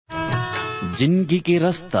जिंदगी के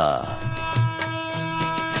रास्ता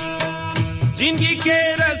जिंदगी के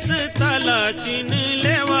रास्ता ला चिन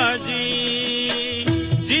लेवा जी,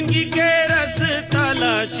 जिंदगी के रास्ता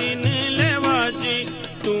ला चिन लेवा जी,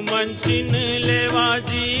 तू मन चिन लेवा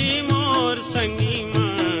जी मोर संगी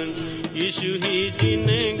मन, यीशु ही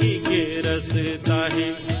जिंदगी के रास्ता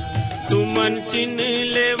है। तू मन चिन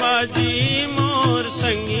लेवा जी मोर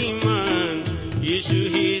संगी मन, यीशु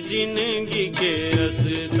ही जिंदगी के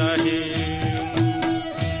रास्ता है।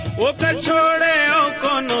 वो कर छोड़े ओ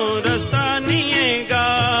कोनो रास्ता नीएगा,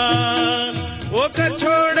 वो कर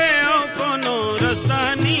छोड़े ओ कोनो रास्ता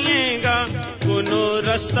नीएगा, कोनो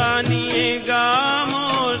रास्ता नीएगा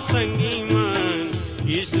मोर संगी मन,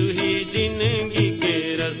 यीशु ही जिंदगी के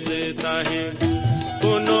रास्ता है।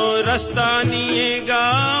 कोनो रास्ता नीएगा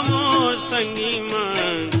मोर संगी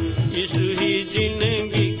मन, यीशु ही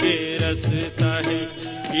जिंदगी के रास्ता है।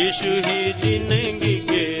 यीशु ही जिंदगी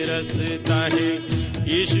के रास्ता है,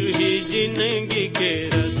 यीशु ही जिंदगी के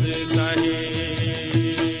रास्ता है।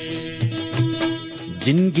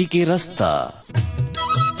 जिंदगी के रास्ता।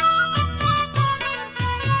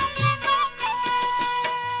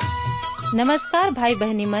 नमस्कार भाई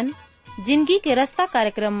बहनी मन, जिंदगी के रास्ता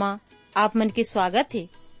कार्यक्रम में आप मन के स्वागत है।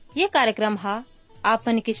 ये कार्यक्रम हा आप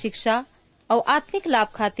मन की शिक्षा और आत्मिक लाभ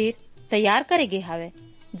खातिर तैयार करे गे हावे,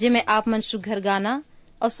 जिमे आप मन सुघर गाना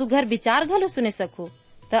और सुघर विचार घलो सुने सको।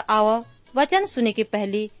 तो आओ वचन सुने के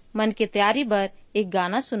पहले मन के तैयारी बर एक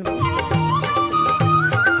गाना सुनो।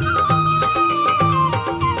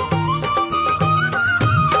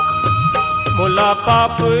 मोला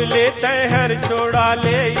पाप ले तहर छोड़ा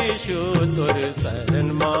ले यीशु तोर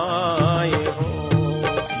शरण माए हो।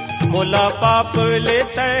 मोला पाप ले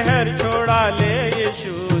तहर छोड़ा ले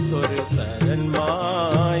यीशु तोर शरण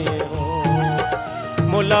माए हो।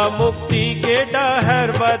 मोला मुक्ति के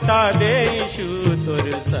डहर बता दे यीशु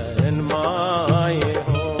तोर शरण माए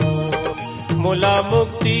हो। मोला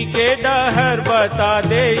मुक्ति के डहर बता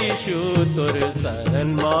दे यीशु तोर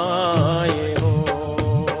शरण माए हो।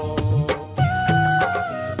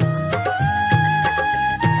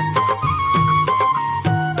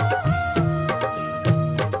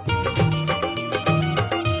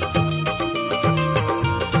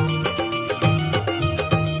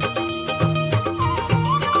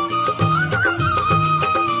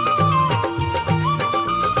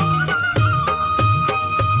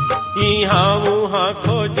 यहाँ वहाँ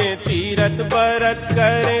खोजे तीरथ बरत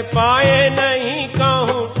करे, पाए नहीं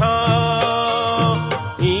कहूँ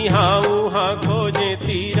ठाव। यहाँ वहाँ खोजे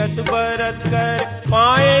तीरथ बरत करे,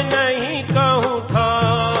 पाए नहीं कहूँ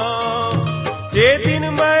ठाव। जे दिन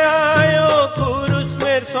मैं आयो क्रूस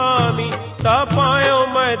में स्वामी, ता पायो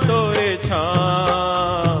मैं तोरे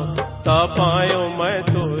छाव, ता पायो मैं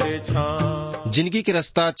तोरे छाव। जिंदगी के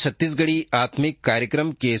रास्ता छत्तीसगढ़ी आत्मिक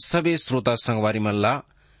कार्यक्रम के सभी श्रोता संगवारी मल्ला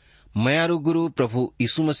मयारू गुरु प्रभु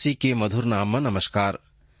यीशु मसीह के मधुर नाम में नमस्कार।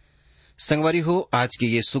 संगवारी हो, आज के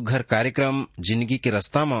ये सुघर कार्यक्रम जिंदगी के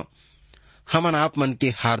रास्ता में हमन आप मन के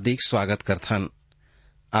हार्दिक स्वागत करथन।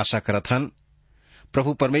 आशा करथन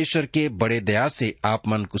प्रभु परमेश्वर के बड़े दया से आप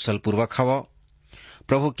मन कुशल पूर्वक हव,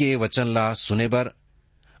 प्रभु के वचन ला सुने बर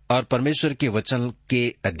और परमेश्वर के वचन के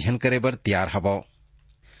अध्ययन करे बर तैयार हव।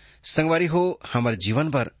 संगवारी हो, हमार जीवन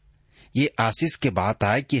बर ये आशीष के बात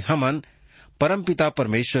आए कि हमन परमपिता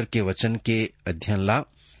परमेश्वर के वचन के अध्ययन ला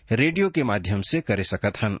रेडियो के माध्यम से करे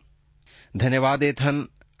सकत हन। धन्यवाद देत हन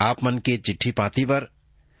आप मन के चिट्ठी पाती बर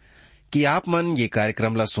कि आप मन ये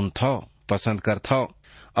कार्यक्रम ला सुनथो, पसंद करथो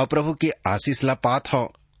और प्रभु के आशीष ला पात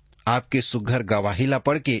हो। आपके सुघर गवाही ला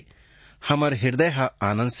पढ़ के हमर हृदय हा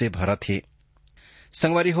आनंद से भरत है।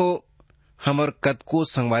 संगवारी हो, हमर कतको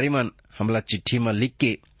संगवारी मन हमला चिट्ठी में लिख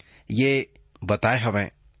के ये बताए हवें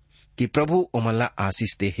कि प्रभु ओमन ला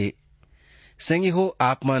आशीष दे है। संगी हो,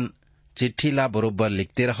 आप मन चिट्ठी ला बरोबर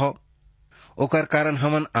लिखते रहो, ओकर कारण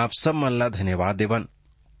हमन आप सब मन ला धन्यवाद देवन।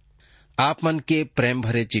 आप मन के प्रेम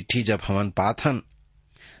भरे चिट्ठी जब हमन पाथन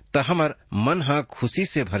त हमर मन हा खुशी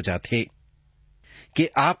से भर जाथे कि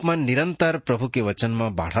आप मन निरंतर प्रभु के वचन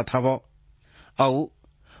में बाढ़त हवो और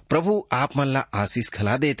प्रभु आप मन ला आशीष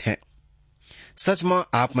खिला देत है। सच में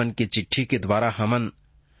आप मन के चिट्ठी के द्वारा हमन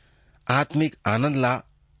आत्मिक आनंद ला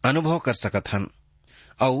अनुभव कर सकत हन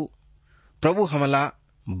और प्रभु हमला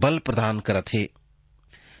बल प्रदान करत है।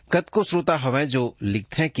 कतको श्रोता हवे जो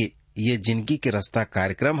लिखते कि ये जिंदगी के रास्ता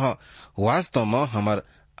कार्यक्रम है वास्तव में हमर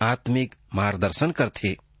आत्मिक मार्गदर्शन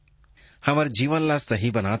करथे, हमर जीवन ला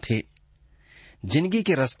सही बनाथे। जिंदगी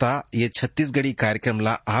के रास्ता ये छत्तीसगढ़ी कार्यक्रम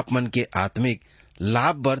ला आप मन के आत्मिक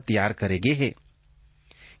लाभ बर तैयार करेगे है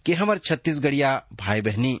कि हमर छत्तीसगढ़िया भाई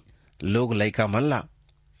बहनी लोग लइका मन ला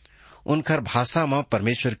उनकर भाषा में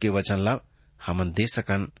परमेश्वर के वचन ला हमन दे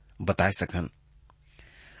सकन, बताए सकन।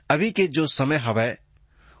 अभी के जो समय हवय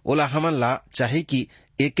ओला हमन ला चाहे कि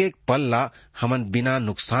एक एक पल ला हमन बिना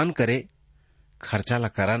नुकसान करे खर्चा ला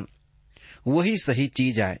करन, वही सही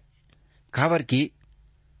चीज आए। काबर कि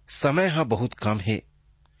समय ह बहुत कम है,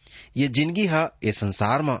 ये जिंदगी ह ये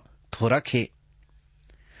संसार में थोरक है।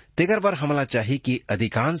 तेकर बर हमला चाहिए कि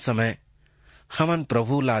अधिकांश समय हमन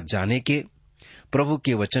प्रभु ला जाने के, प्रभु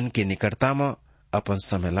के वचन के निकटता में अपन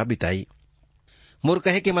समय ला बिताई। मोर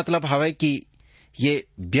कहे के मतलब हवय कि ये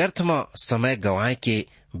व्यर्थ में समय गंवाए के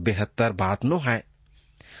बेहतर बात नो है।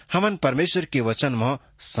 हमन परमेश्वर के वचन में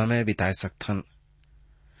समय बिताए सकथन।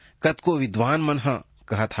 कतको विद्वान मन ह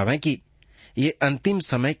कहत हवय कि ये अंतिम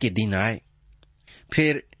समय के दिन आए।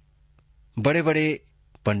 फिर बड़े बड़े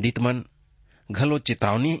पंडित मन घलो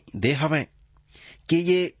चेतावनी दे हवय कि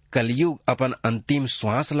ये कलयुग अपन अंतिम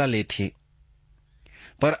श्वास ला लेथे।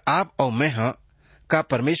 पर आप और मैं हा का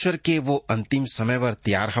परमेश्वर के वो अंतिम समय वर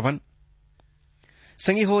तैयार हवन?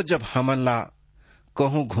 संगी हो, जब हमन ला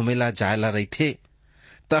कहूं घूमेला जायला रही थे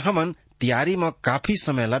त हमन तैयारी में काफी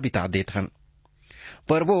समय ला बिता देथन।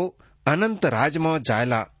 पर वो अनंत राज में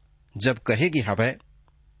जायला जब कहेगी हवय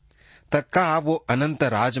त का वो अनंत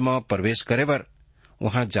राज में प्रवेश करे बर,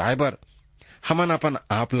 वहां जाए बर हमन अपन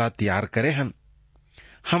आप ला तैयार करे हन?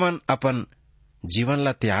 हमन अपन जीवन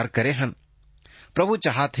ला तैयार करे हन? प्रभु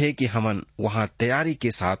चाहते कि हमन वहां तैयारी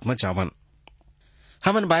के साथ में जावन।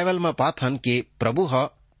 हमन बाइबल में पाथन कि प्रभु ह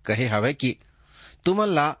कहे हवे कि तुमन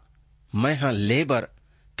ला मैं ह ले बर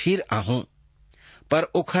फिर आहूं, पर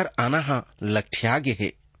ओखर आना ह लठिया गे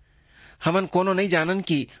हे। हमन कोनो नहीं जानन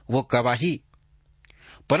कि वो कब आही,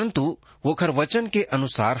 परंतु वोखर वचन के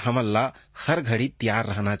अनुसार हमन ला हर घड़ी तैयार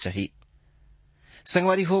रहना चाहिए।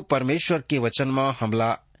 संगवारी हो, परमेश्वर के वचन में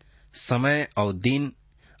हमला समय और दिन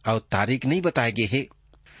और तारीख नहीं बताए गे हे,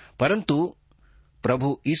 परंतु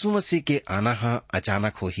प्रभु यीशु मसीह के आना हा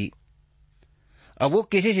अचानक होही। अब वो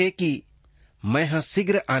कहे है कि मैं हा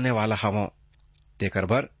शीघ्र आने वाला हवं। तेकर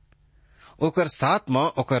बर ओकर साथ में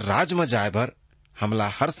ओकर राज में जाए बर हमला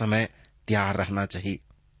हर समय तैयार रहना चाहिए।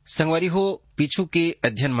 संगवारी हो, पीछू के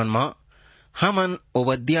अध्ययन मन में हमन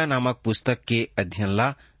ओबद्या नामक पुस्तक के अध्ययन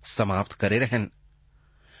ला समाप्त करे रहन।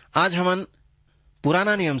 आज हमन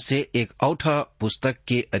पुराना नियम से एक औठ पुस्तक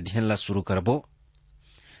के अध्ययन ला शुरू करबो,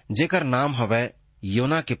 जेकर नाम हवय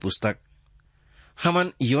योना के पुस्तक।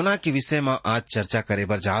 हमन योना के विषय में आज चर्चा करे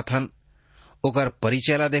बर जात हन। ओकर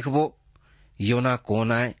परिचय ला देखबो, योना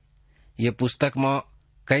कौन आए, ये पुस्तक में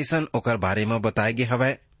कैसन ओकर बारे में बताए गे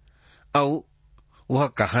हवय, और वह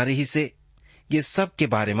कहाँ रही से, ये सब के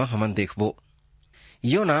बारे में हमन देखबो।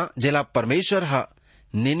 योना जेला परमेश्वर हा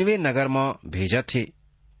निनवे नगर में भेजा थे,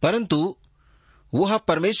 परंतु वह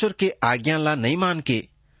परमेश्वर के आज्ञा ला नहीं मान के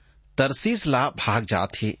तरसीस ला भाग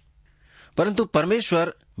जाथे। परंतु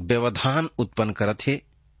परमेश्वर व्यवधान उत्पन्न करत हे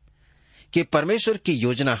कि परमेश्वर की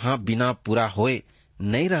योजना हा बिना पूरा होए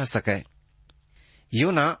नहीं रह सके।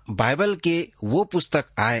 योना बाइबल के वो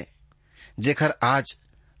पुस्तक आए जेखर आज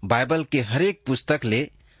बाइबल के हरेक पुस्तक ले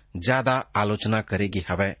ज्यादा आलोचना करेगी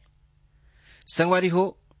हवय। संगवारी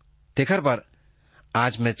हो, तेखर बर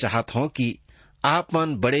आज मैं चाहत हूं कि आप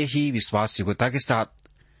मन बड़े ही विश्वास योग्यता के साथ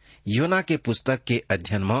योना के पुस्तक के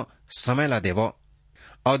अध्ययन में समय ला देवो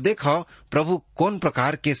और देखो प्रभु कौन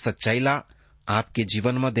प्रकार के सच्चाई ला आपके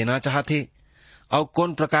जीवन में देना चाहते और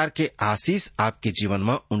कौन प्रकार के आशीष आपके जीवन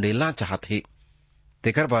में उंडेलना चाहते।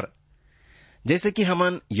 तेकर बर जैसे कि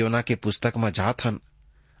हमन योना के पुस्तक में जात हन,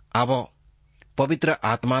 आवो पवित्र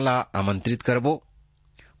आत्मा ला आमंत्रित करबो,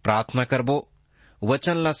 प्रार्थना करबो,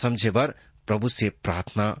 वचन ला समझे बर प्रभु से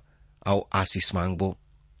प्रार्थना और आशीष मांगबो।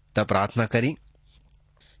 तब प्रार्थना करी।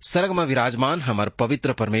 सर्ग में विराजमान हमार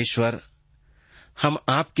पवित्र परमेश्वर, हम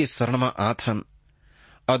आपके शरण में आत हन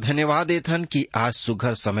और धन्यवाद देथन कि आज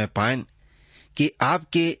सुघर समय पाएन कि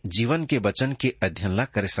आपके जीवन के वचन के अध्ययन ला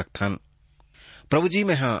करे सकथन। प्रभु जी,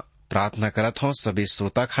 मैं हाँ प्रार्थना करत हूं सभी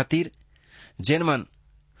श्रोता खातिर जेन मन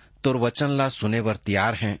तोर वचन ला सुने बर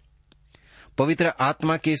तैयार हैं। पवित्र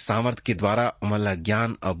आत्मा के सामर्थ के द्वारा उमन ला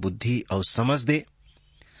ज्ञान और बुद्धि और समझ दे,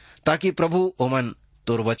 ताकि प्रभु ओमन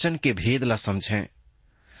तोर वचन के भेद ला समझें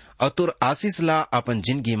और तोर आशीष ला अपन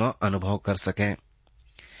जिंदगी में अनुभव कर सकें।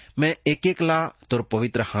 मैं एक एक ला तोर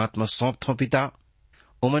पवित्र हाथ में सौंपत हूं पिता।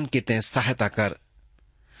 ओमन के ते सहायता कर,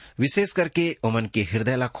 विशेष करके ओमन के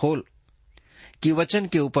हृदय ला खोल कि वचन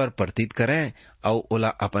के ऊपर प्रतीत करें और ओला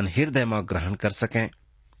अपन हृदय में ग्रहण कर सकें।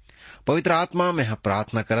 पवित्र आत्मा में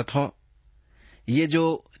प्रार्थना करत हूं, ये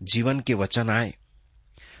जो जीवन के वचन आए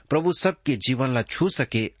प्रभु सबके जीवन ला छू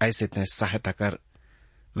सके, ऐसे ते सहायता कर।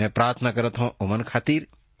 मैं प्रार्थना करत हूं ओमन खातिर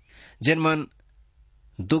जिन मन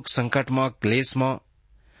दुख संकट में, क्लेश में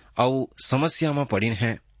और समस्या में पड़ीन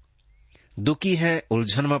हैं, दुखी हैं,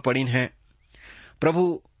 उलझन में पड़ीन हैं।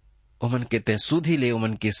 प्रभु उमन के तय सुधी ले,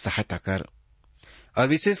 उमन के सहायता कर। और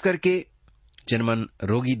विशेष करके जिन मन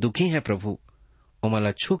रोगी दुखी हैं प्रभु,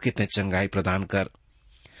 उमन छू के तय चंगाई प्रदान कर।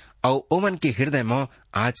 और ओमन के हृदय में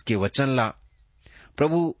आज के वचन ला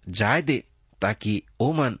प्रभु जाय दे, ताकि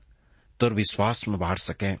ओमन तोर विश्वास में बाढ़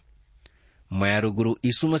सके। मयारू गुरु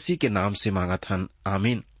यीशु मसीह के नाम से मांगत हन,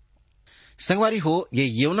 आमीन। संगवारी हो, ये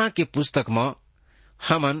योना के पुस्तक में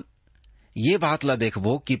हमन ये बात ला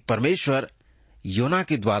देखबो कि परमेश्वर योना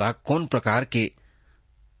के द्वारा कौन प्रकार के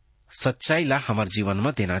सच्चाई ला हमार जीवन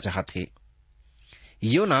में देना चाहते।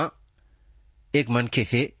 योना एक मनखे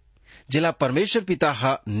है जिला परमेश्वर पिता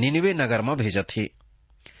हा निनिवे नगर में भेजत थे,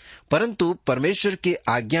 परंतु परमेश्वर के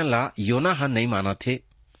आज्ञा ला योना हा नहीं माना थे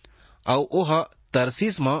और ओह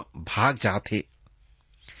तरसीस में भाग जाते।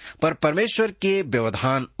 पर परमेश्वर के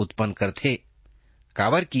व्यवधान उत्पन्न करते,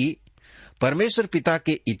 काबर की परमेश्वर पिता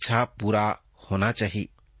के इच्छा पूरा होना चाहिए।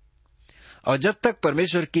 और जब तक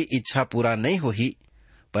परमेश्वर की इच्छा पूरा नहीं होही,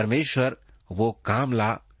 परमेश्वर वो काम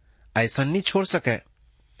ला ऐसा नहीं छोड़ सके।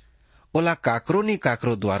 ओला काकरो नी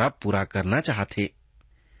काकरो द्वारा पूरा करना चाहते।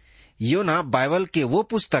 योना बाइबल के वो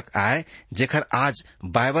पुस्तक आए जेखर आज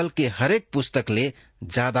बाइबल के हरेक पुस्तक ले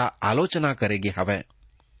ज्यादा आलोचना करेगी हवे।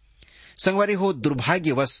 संगवारी हो,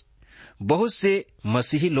 दुर्भाग्यवश बहुत से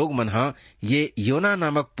मसीही लोग मनहा ये योना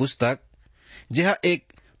नामक पुस्तक, जह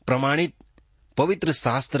एक प्रमाणित पवित्र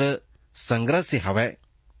शास्त्र संग्रह से हवे,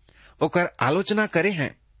 ओकर आलोचना करे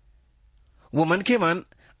हैं। वो मनखे मन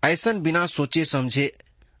ऐसन बिना सोचे समझे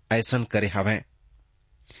ऐसन करे हवे।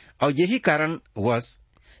 और यही कारण वश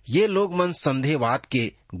ये लोग मन संदेहवाद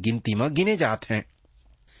के गिनती में गिने जात हैं।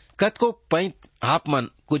 कतको पैंत आप मन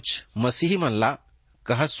कुछ मसीही मन ला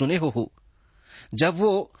कह सुने हो, जब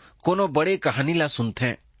वो कोनो बड़े कहानी ला सुनते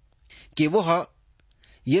हैं कि वो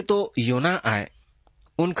ये तो योना आए,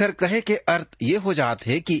 उनकर कहे के अर्थ ये हो जात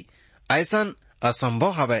है कि ऐसन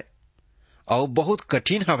असंभव हवे और बहुत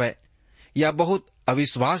कठिन हवे या बहुत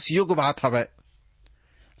अविश्वास योग्य बात हवे।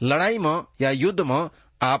 लड़ाई में या युद्ध में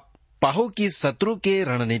आप पाहो कि शत्रु के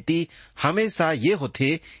रणनीति हमेशा ये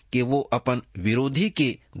होते कि वो अपन विरोधी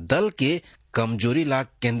के दल के कमजोरी ला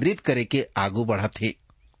केंद्रित करे के आगू बढ़ते।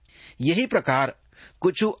 यही प्रकार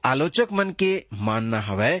कुछ आलोचक मन के मानना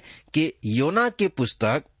हवे कि योना के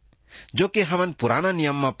पुस्तक, जो कि हमन पुराना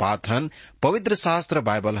नियम में पाथन, पवित्र शास्त्र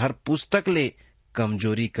बाइबल हर पुस्तक ले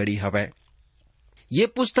कमजोरी कड़ी हवे। ये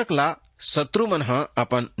पुस्तक ला शत्रु मन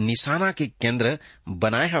अपन निशाना के केंद्र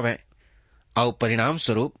बनाए हवे और परिणाम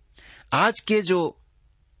स्वरूप आज के जो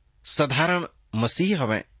साधारण मसीह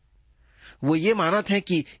हवे वो ये मानत है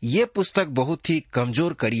कि ये पुस्तक बहुत ही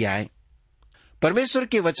कमजोर कड़ी आए। परमेश्वर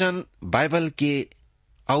के वचन बाइबल के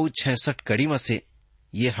 66 कड़ी में से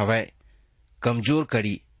ये हवे कमजोर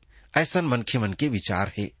कड़ी। ऐसा मनखे मन के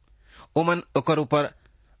विचार है, ओमन ओकर ऊपर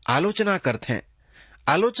आलोचना करते हैं।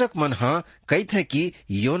 आलोचक मन कहते हैं कि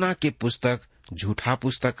योना के पुस्तक झूठा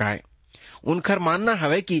पुस्तक आए। उनकर मानना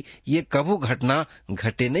हवे कि ये कभू घटना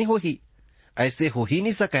घटे नहीं होही, ऐसे हो ही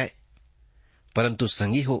नहीं सके। परंतु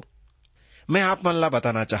संगी हो, मैं आप मन ला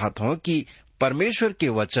बताना चाहता हूं कि परमेश्वर के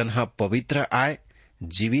वचन पवित्र आए,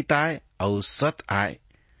 जीवित आए और सत आए।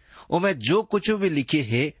 ओमे जो कुछ भी लिखे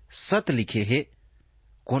है सत लिखे है,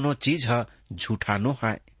 कोनो चीज झूठा नो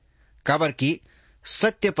है। काबर की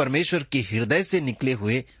सत्य परमेश्वर के हृदय से निकले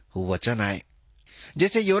हुए वचन आए।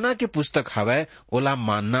 जैसे योना के पुस्तक हवे ओला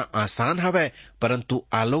मानना आसान हवे, परंतु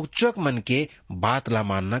आलोचक मन के बात ला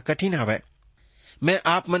मानना कठिन हवे। मैं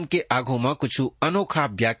आप मन के आगू में कुछ अनोखा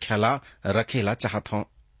व्याख्या ला रखेला चाहत हूँ,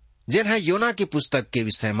 जिन्हें योना के पुस्तक के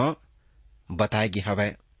विषय में बताएगी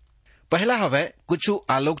हवे। पहला हवे, कुछ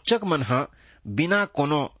आलोचक मन बिना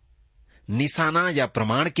कोनो निशाना या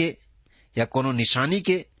प्रमाण के या कोनो निशानी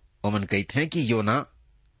के ओमन कहते हैं कि योना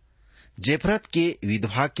जेफरत के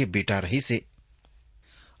विधवा के बेटा रही से।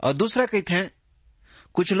 और दूसरा कहते हैं,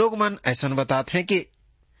 कुछ लोग मन ऐसा बताते हैं कि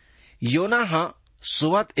योना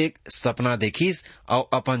सुवत एक सपना देखीस और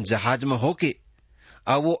अपन जहाज में होके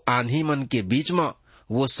और वो आंधी मन के बीच में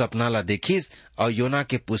वो सपना ला देखीस और योना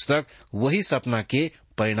के पुस्तक वही सपना के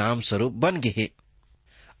परिणाम स्वरूप बन गए है।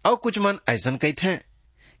 और कुछ मन ऐसा कहते हैं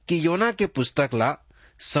कि योना के पुस्तक ला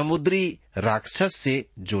समुद्री राक्षस से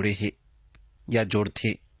जोड़े है या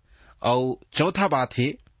जोड़ते। और चौथा बात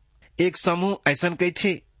है, एक समूह ऐसा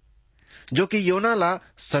कहते जो कि योना ला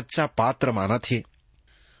सच्चा पात्र माना थे।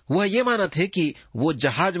 वह ये माना थे कि वो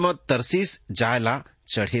जहाज में तरसीस जायला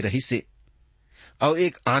चढ़े रही से और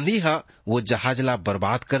एक आंधी वो जहाज ला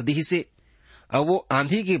बर्बाद कर दी से। और वो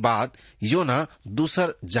आंधी के बाद योना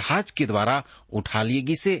दूसर जहाज के द्वारा उठा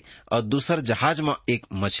लिएगी से और दूसर जहाज में एक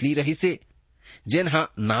मछली रही से, जिन्हा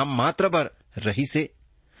नाम मात्र बर रही से।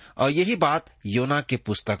 और यही बात योना के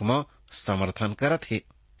पुस्तक में समर्थन करत है।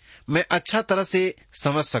 मैं अच्छा तरह से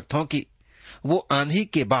समझ सकता हूँ कि वो आंधी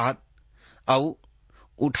के बाद और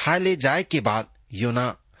उठा ले जाए के बाद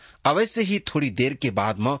योना अवश्य ही थोड़ी देर के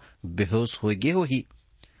बाद में बेहोश हो गए हो ही।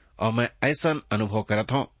 और मैं ऐसा अनुभव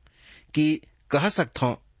करत हूँ कि कह सकता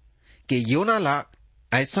हूँ कि योना ला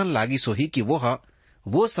ऐसा लागी सोही कि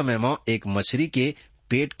वो समय में एक मछली के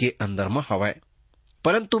पेट के अंदर में हवाए।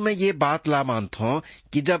 परंतु मैं ये बात ला मानता हूँ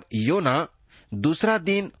कि जब योना दूसरा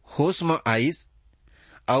दिन होश में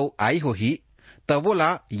आई हो ही तब वो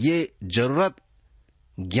ला ये जरूरत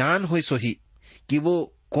ज्ञान हुई सोही कि वो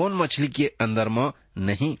कौन मछली के अंदर में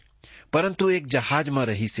नहीं परंतु एक जहाज में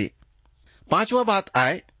रही से। पांचवा बात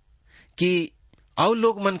आए कि और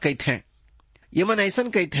लोग मन कहते हैं, ये मन ऐसा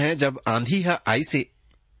कहते हैं जब आंधी है आई से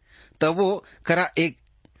तब वो करा एक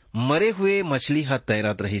मरे हुए मछली हा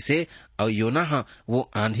तैरत रही से और योना हा वो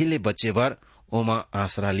आंधी ले बचे बर ओमा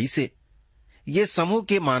आसरा ली से। ये समूह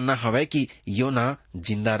के मानना हवे कि योना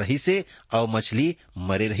जिंदा रही से और मछली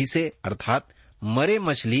मरे रही से, अर्थात मरे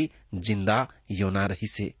मछली जिंदा योना रही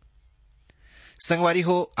से। संगवारी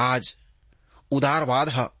हो, आज उदारवाद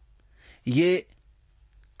हा ये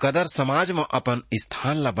कदर समाज में अपन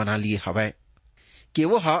स्थान ला बना लिए हवे कि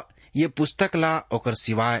वो हा ये पुस्तक ला ओकर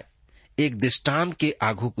सिवाय एक दृष्टांत के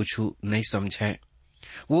आगू कुछ नहीं समझे।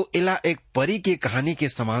 वो इला एक परी के कहानी के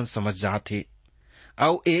समान समझ जाते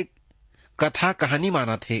और एक कथा कहानी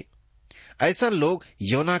माना थे। ऐसा लोग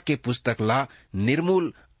योना के पुस्तक ला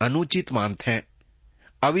निर्मूल अनुचित मानते हैं।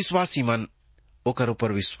 अविश्वासी मन ओकर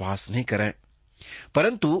ऊपर विश्वास नहीं करें,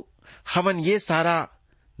 परंतु हमन ये सारा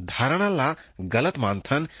धारणा ला गलत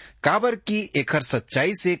मानथन काबर की एकर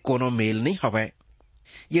सच्चाई से कोनो मेल नहीं हवे।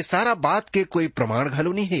 ये सारा बात के कोई प्रमाण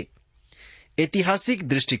घलो नहीं है। ऐतिहासिक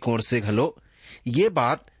दृष्टिकोण से घलो ये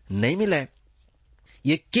बात नहीं मिले।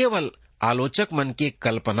 ये केवल आलोचक मन के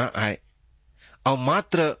कल्पना आए और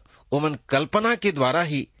मात्र ओमन कल्पना के द्वारा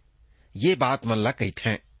ही ये बात मन ला कहते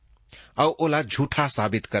हैं और ओला झूठा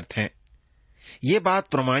साबित करते हैं। ये बात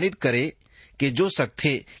प्रमाणित करे कि जो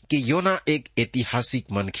सकते कि योना एक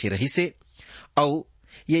ऐतिहासिक मनखे रही से और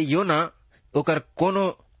ये योना ओकर कोनो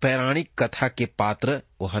पौराणिक कथा के पात्र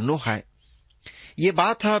ओहनो है। ये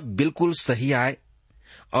बात है बिल्कुल सही आए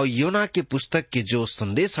और योना के पुस्तक के जो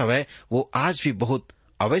संदेश हवे वो आज भी बहुत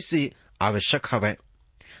अवश्य आवश्यक हवे।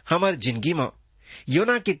 हमार जिंदगी में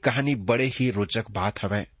योना की कहानी बड़े ही रोचक बात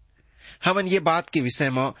हवे। हमन ये बात के विषय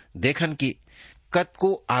में देखन कि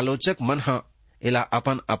कतको आलोचक मन हा इला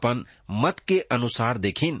अपन अपन मत के अनुसार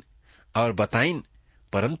देखिन और बताइन,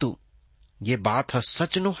 परंतु ये बात है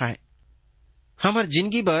सच नो है। हमार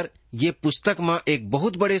जिंदगी भर ये पुस्तक में एक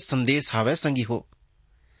बहुत बड़े संदेश हावे संगी हो।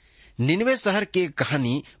 निनवे शहर के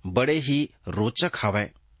कहानी बड़े ही रोचक हावे।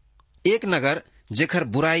 एक नगर जेखर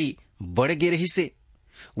बुराई बढ़ गे रही से,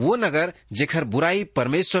 वो नगर जेखर बुराई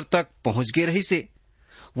परमेश्वर तक पहुंच गे रही से,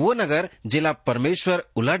 वो नगर जेला परमेश्वर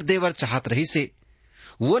उलट देवर चाहत रही से,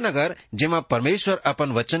 वो नगर जेमा परमेश्वर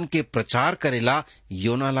अपन वचन के प्रचार करेला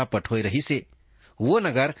योना ला पठोय रही से, वो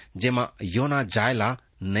नगर जेमा योना जायला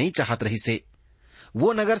नहीं चाहत रही से,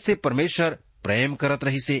 वो नगर से परमेश्वर प्रेम करत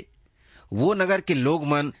रही से, वो नगर के लोग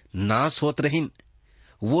मन नाश होत रहीन,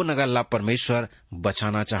 वो नगर ला परमेश्वर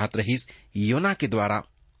बचाना चाहत रहीस योना के द्वारा।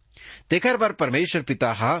 तेकर बर परमेश्वर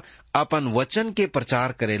पिता हा अपन वचन के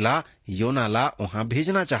प्रचार करेला योना ला वहां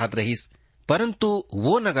भेजना चाहत रहीस, परंतु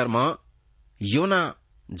वो नगर में योना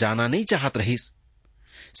जाना नहीं चाहत रहीस।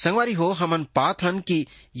 संगवारी हो, हमन पात हन कि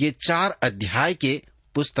ये 4 अध्याय के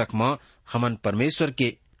पुस्तक में हमन परमेश्वर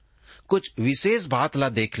के कुछ विशेष बात ला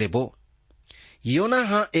देख लेबो। योना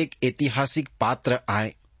हा एक ऐतिहासिक पात्र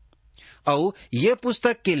आए और ये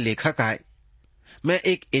पुस्तक के लेखक आए। मैं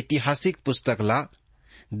एक ऐतिहासिक पुस्तक ला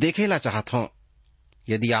देखेला चाहत हूं।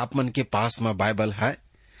 यदि आप मन के पास में बाइबल है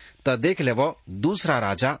तो देख लेबो 2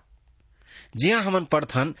 राजा, जिहां हमन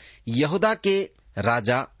पढ़थन यहूदा के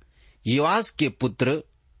राजा योआस के पुत्र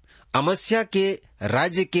अमस्या के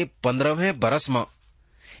राज्य के 15वें बरस में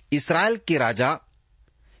इस्राएल के राजा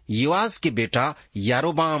योआस के बेटा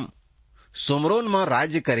यारोबाम सोमरोन में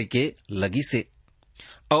राज्य करे के लगी से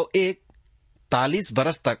और 41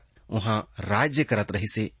 बरस तक वहां राज्य करत रही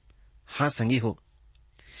से। हाँ संगी हो,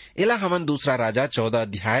 इला हमन 2 राजा 14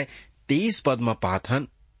 अध्याय 23 पद में पाथन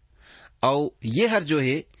और ये हर जो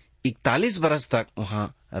है 41 बरस तक वहां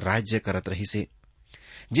राज्य करत रही से।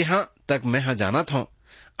 जहां तक मैं जानत हूं,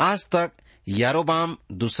 आज तक यारोबाम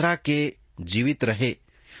दूसरा के जीवित रहे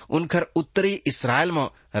उनकर उत्तरी इस्राएल में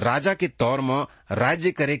राजा के तौर में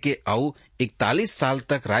राज्य करे के और 41 साल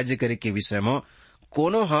तक राज्य करे के विषय में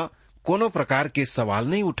कोनो प्रकार के सवाल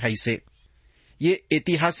नहीं उठाई से। ये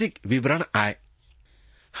ऐतिहासिक विवरण आए।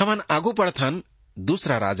 हमन आगू पढ़थन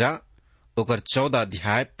दूसरा राजा ओकर 14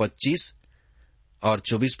 अध्याय 25 और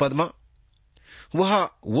 24 पद में वह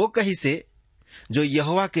वो कही से जो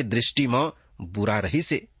यहोवा के दृष्टि में बुरा रही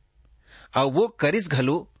से, और वो करिस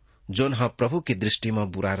घलो जोन ह प्रभु की दृष्टि में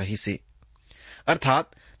बुरा रही से।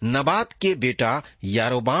 अर्थात नबात के बेटा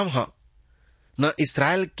यारोबाम ह न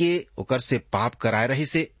इसराइल के ओकर से पाप कराए रही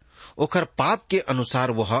से, ओकर पाप के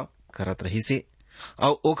अनुसार वह करत रही से,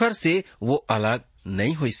 और ओकर से वो अलग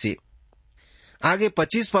नहीं हुई से। आगे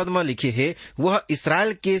 25 पद में लिखे है, वह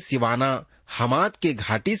इसराइल के सिवाना हमाद के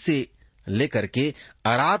घाटी से लेकर के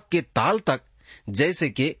अराब के ताल तक जैसे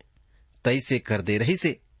के तैसे कर दे रही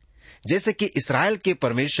से, जैसे कि इसराइल के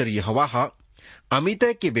परमेश्वर यहोवा हा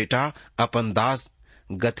अमितै के बेटा अपन दास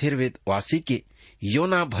गथेरवेद वासी के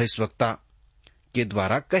योना भविष्यवक्ता के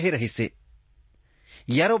द्वारा कहे रही से।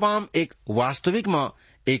 यारोबाम एक वास्तविक में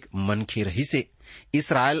एक मनखे रही से,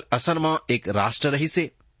 इसराइल असल में एक राष्ट्र रही से,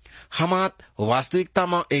 हमात वास्तविकता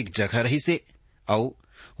में एक जगह रही से, और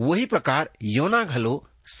वही प्रकार योना घलो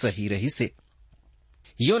सही रही से।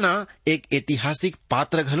 योना एक ऐतिहासिक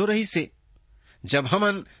पात्र घलो रही से। जब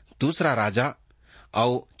हमन दूसरा राजा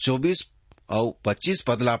और 24 और 25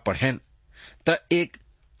 पदला पढ़ेन त एक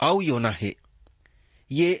औ योना है।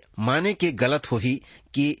 ये माने के गलत होही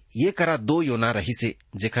कि ये करा 2 योना रही से,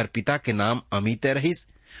 जेकर पिता के नाम अमितै रहीस,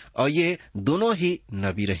 और ये दोनों ही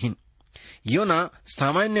नबी रहीन। योना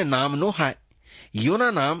सामान्य नाम नो है। योना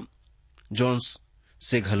नाम जोन्स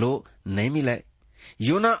से घलो नहीं मिले।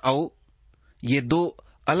 योना और ये 2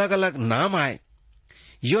 अलग अलग नाम आए।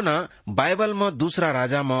 योना बाइबल में दूसरा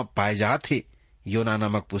राजा में पाए जाते, योना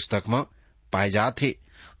नामक पुस्तक में पाए जाते,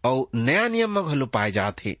 और नया नियम में घलो पाए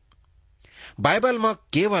जाते। बाइबल में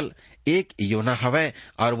केवल एक योना हवै,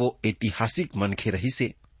 और वो ऐतिहासिक मनखे रही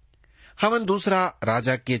से। हमन दूसरा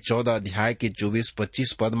राजा के 14 अध्याय के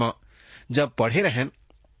 24-25 पद में जब पढ़े रहन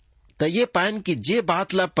त ये पायन कि जे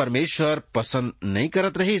बात ला परमेश्वर पसंद नहीं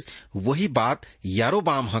करत रहीस, वही बात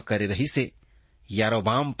यारोबाम ह करे रही से।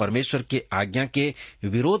 यारोबाम परमेश्वर के आज्ञा के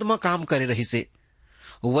विरोध में काम करे रही से।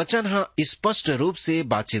 वचन ह स्पष्ट रूप से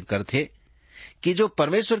बातचीत करते कि जो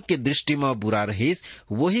परमेश्वर के दृष्टि में बुरा रहीस,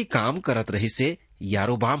 वही काम करत रही से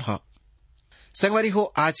यारोबाम ह। संगवारी हो,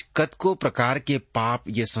 आज कतको प्रकार के पाप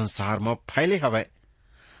ये संसार में फैले हवै।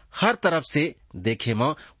 हर तरफ से देखे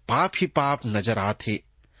में पाप ही पाप नजर आते।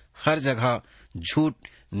 हर जगह झूठ,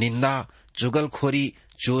 निंदा, चुगलखोरी,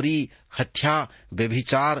 चोरी, हत्या,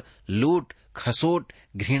 व्यभिचार, लूट, खसोट,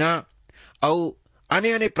 घृणा और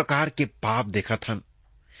अन्य अन्य प्रकार के पाप देखत हन।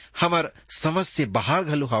 हमर समझ से बाहर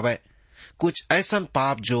घलो हवै कुछ ऐसन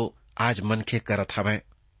पाप जो आज मनखे करत हवै,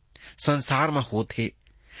 संसार में होते।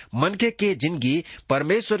 मनखे के जिंदगी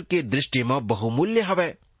परमेश्वर के दृष्टि में बहुमूल्य हवै,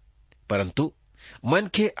 परंतु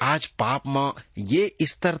मनखे आज पाप में ये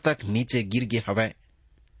स्तर तक नीचे गिर गए हवै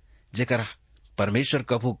जेकर परमेश्वर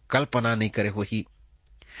कभू कल्पना नहीं करे होही।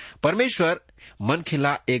 परमेश्वर मनखे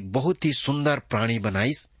ला एक बहुत ही सुंदर प्राणी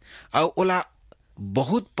बनाइस और ओला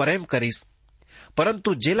बहुत प्रेम करिस,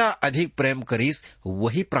 परंतु जेला अधिक प्रेम करिस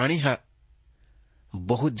वही प्राणी है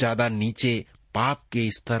बहुत ज्यादा नीचे पाप के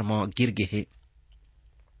स्तर में गिर गए है।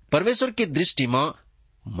 परमेश्वर की दृष्टि में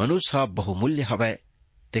मनुष्य बहुमूल्य हवै।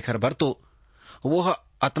 तेखर बर तो वह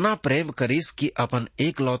अतना प्रेम करिस कि अपन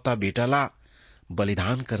एक लौता बेटा ला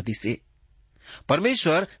बलिदान कर दिसे।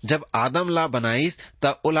 परमेश्वर जब आदम ला बनाइस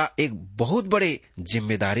त ओला एक बहुत बड़े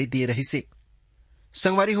जिम्मेदारी दिए रही से।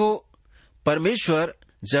 संगवारी हो, परमेश्वर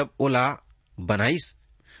जब ओला बनाइस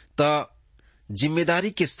त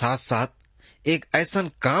जिम्मेदारी के साथ साथ एक ऐसा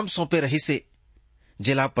काम सौंपे रही से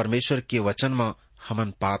जेला परमेश्वर के वचन में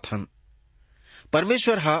हमन पात हन।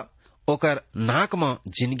 परमेश्वर हा ओकर नाक में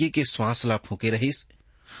जिंदगी के श्वास ला फूके रहीस।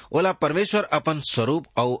 ओला परमेश्वर अपन स्वरूप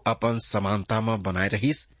और अपन समानता में बनाए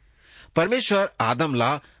रहीस। परमेश्वर आदम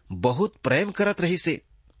ला बहुत प्रेम करत रही से।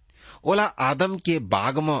 ओला आदम के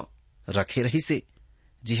बाग में रखे रही से,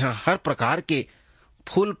 जिहाँ हर प्रकार के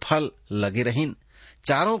फूल फल लगे रहीन।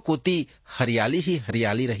 चारों कोती हरियाली ही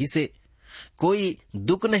हरियाली रही से। कोई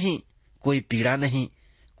दुख नहीं, कोई पीड़ा नहीं,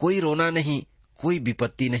 कोई रोना नहीं, कोई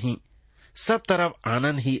विपत्ति नहीं। सब तरफ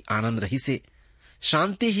आनंद ही आनंद रही से,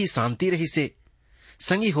 शांति ही शांति रही से।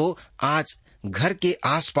 संगी हो, आज घर के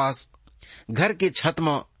आसपास, घर के छत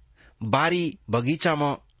में, बारी बगीचा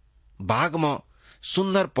में, बाग में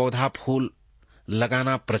सुंदर पौधा फूल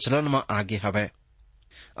लगाना प्रचलन में आगे हवै।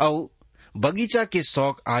 और बगीचा के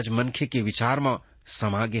शौक आज मनखे के विचार में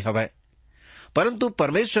समागे हवै। परंतु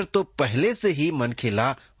परमेश्वर तो पहले से ही मनखे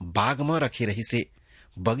ला बाग में रखे रही से,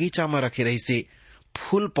 बगीचा में रखे रही से,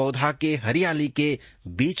 फूल पौधा के हरियाली के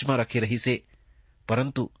बीच में रखे रही से।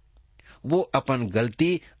 परंतु वो अपन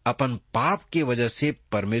गलती, अपन पाप के वजह से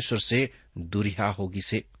परमेश्वर से दूरिया होगी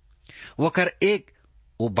से। वकर एक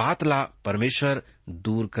वो बात ला परमेश्वर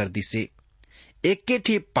दूर कर दिसे। एक के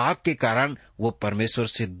ठी पाप के कारण वो परमेश्वर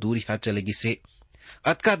से दूर यहाँ चलेगी से,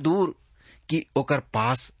 अतका दूर कि ओकर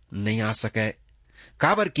पास नहीं आ सके।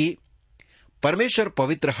 काबर की परमेश्वर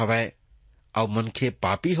पवित्र हवै और मनखे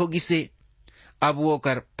पापी होगी से, अब वो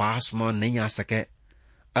ओकर पास में नहीं आ सके।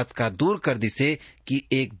 अतका दूर कर दिसे कि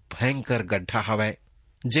एक भयंकर गड्ढा हवै,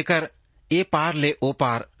 जेकर ए पार ले ओ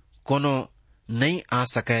पार कोनो नहीं आ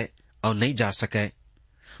सके और नहीं जा सके।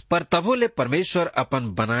 पर तभो ले परमेश्वर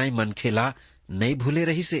अपन बनाए मनखे ला नहीं भूले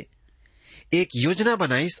रही से। एक योजना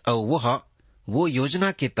बनाईस और वो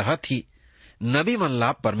योजना के तहत ही नबी मन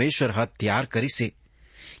ला परमेश्वर ह तैयार करी से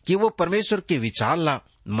कि वो परमेश्वर के विचार ला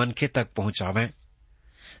मनखे तक पहुंचावे।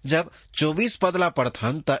 जब 24 पद ला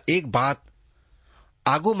पढ़थन त एक बात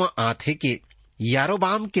आगू में आथे कि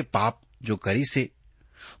यारोबाम के पाप जो करी से,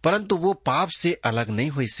 परंतु वो पाप से अलग नहीं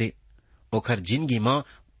हुई से, ओखर जिंदगी में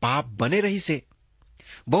पाप बने रही से।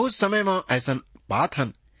 बहुत समय में ऐसा बात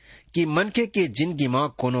हन कि मनखे के जिंदगी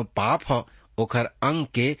में कोनो पाप ह ओखर अंग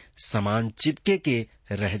के समान चिपके के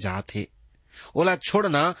रह जाथे। ओला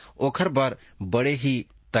छोड़ना ओखर बर बड़े ही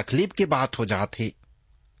तकलीफ के बात हो जाथे।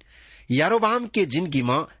 यारोबाम के जिंदगी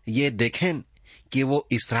में ये देखें कि वो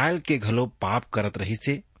इसराइल के घलो पाप करत रही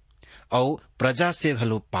से और प्रजा से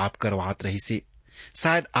घलो पाप करवात रही से।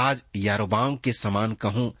 शायद आज यारोबाम के समान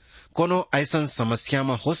कहूं कोनो ऐसा समस्या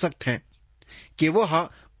में हो सकते हैं कि वो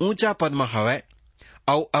ऊंचा पद में हवै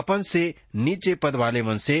और अपन से नीचे पद वाले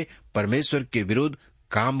मन से परमेश्वर के विरुद्ध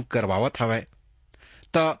काम करवावत हवै।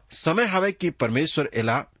 त समय हवै कि परमेश्वर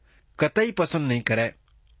एला कतई पसंद नहीं करे।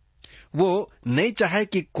 वो नहीं चाहे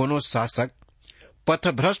कि कोनो शासक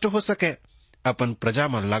पथभ्रष्ट हो सके, अपन प्रजा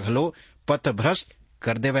मन लगलो पथभ्रष्ट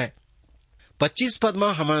कर देवे। 25 पद में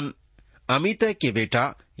हमन अमितय के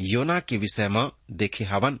बेटा योना के विषय में देखे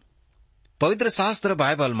हवन। पवित्र शास्त्र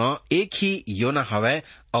बाइबल में एक ही योना हवै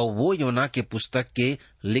और वो योना के पुस्तक के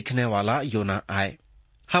लिखने वाला योना आए।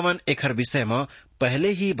 हमन एकर विषय में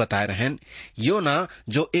पहले ही बताए रहें। योना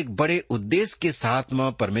जो एक बड़े उद्देश्य के साथ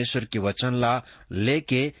में परमेश्वर के वचन ला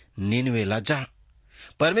लेके निनवे ला जा।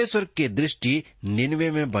 परमेश्वर के दृष्टि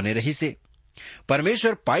निनवे में बने रही से।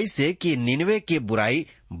 परमेश्वर पाई से कि निनवे के बुराई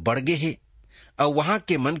बढ़ गे है और वहां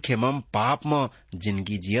के मन खेमम पाप में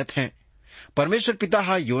जिंदगी जियत हैं। परमेश्वर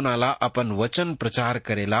पिता योना ला अपन वचन प्रचार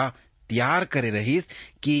करेला तैयार करे रहीस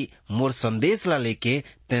कि मोर संदेश ला लेके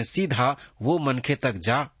ते सीधा वो मनखे तक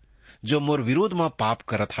जा जो मोर विरोध में पाप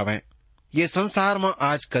करत हवें। ये संसार में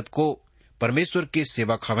आज कतको परमेश्वर के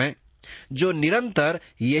सेवक हवें जो निरंतर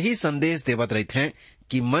यही संदेश देवत रहते हैं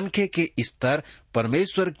कि मनखे के स्तर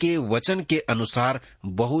परमेश्वर के वचन के अनुसार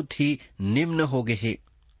बहुत ही निम्न हो गए हैं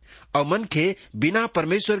और मनखे बिना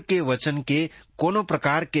परमेश्वर के वचन के कोनो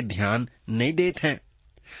प्रकार के ध्यान नहीं देते हैं।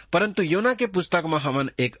 परंतु योना के पुस्तक में हमन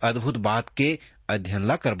एक अद्भुत बात के अध्ययन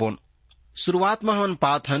ला करबोन। शुरुआत में हमन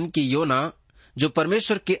पात हन कि योना जो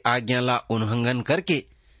परमेश्वर के आज्ञा ला उल्लंघन करके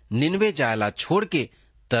निनवे जायला छोड़ के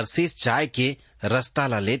तरसीस जाय के रास्ता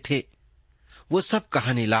ला ले थे। वो सब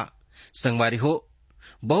कहानी ला संगवारी हो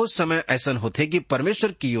बहुत समय ऐसा होते कि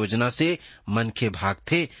परमेश्वर की योजना से मनखे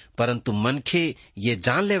भागते, परंतु मनखे ये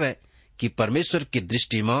जान लेवे कि परमेश्वर की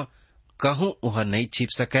दृष्टि में कहूं वह नहीं छिप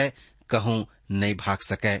सके, कहूं नहीं भाग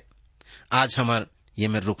सके। आज हमार ये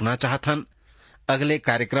में रुकना चाहतन। अगले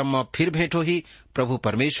कार्यक्रम में फिर भेंट हो ही। प्रभु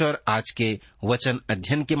परमेश्वर आज के वचन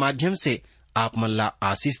अध्ययन के माध्यम से आप मन ला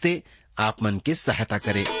आशीष दे, आप मन की सहायता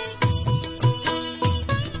करे।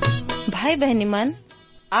 भाई बहनी मन,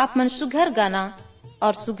 आप मन सुघर गाना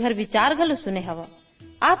और सुघर विचार घलो सुने हवा।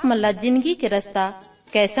 आप मन ला जिंदगी के रास्ता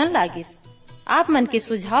कैसन लागिस? आप मन के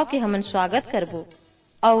सुझाव के हमन स्वागत करबो।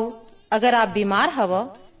 और अगर आप बीमार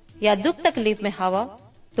हवा या दुख तकलीफ में हवा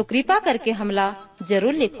तो कृपा करके हमला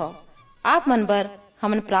जरूर लिखो। आप मन बर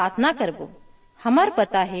हमन प्रार्थना करबो। हमार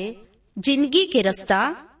पता है जिंदगी के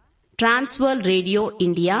रास्ता, Trans World radio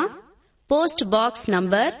India, post box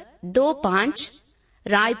number 25,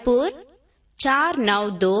 Raipur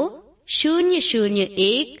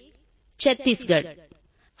 492001, Chhattisgarh.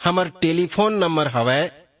 हमार टेलीफोन नंबर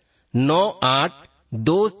हवै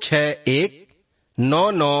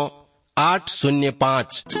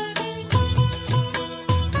 9826199805।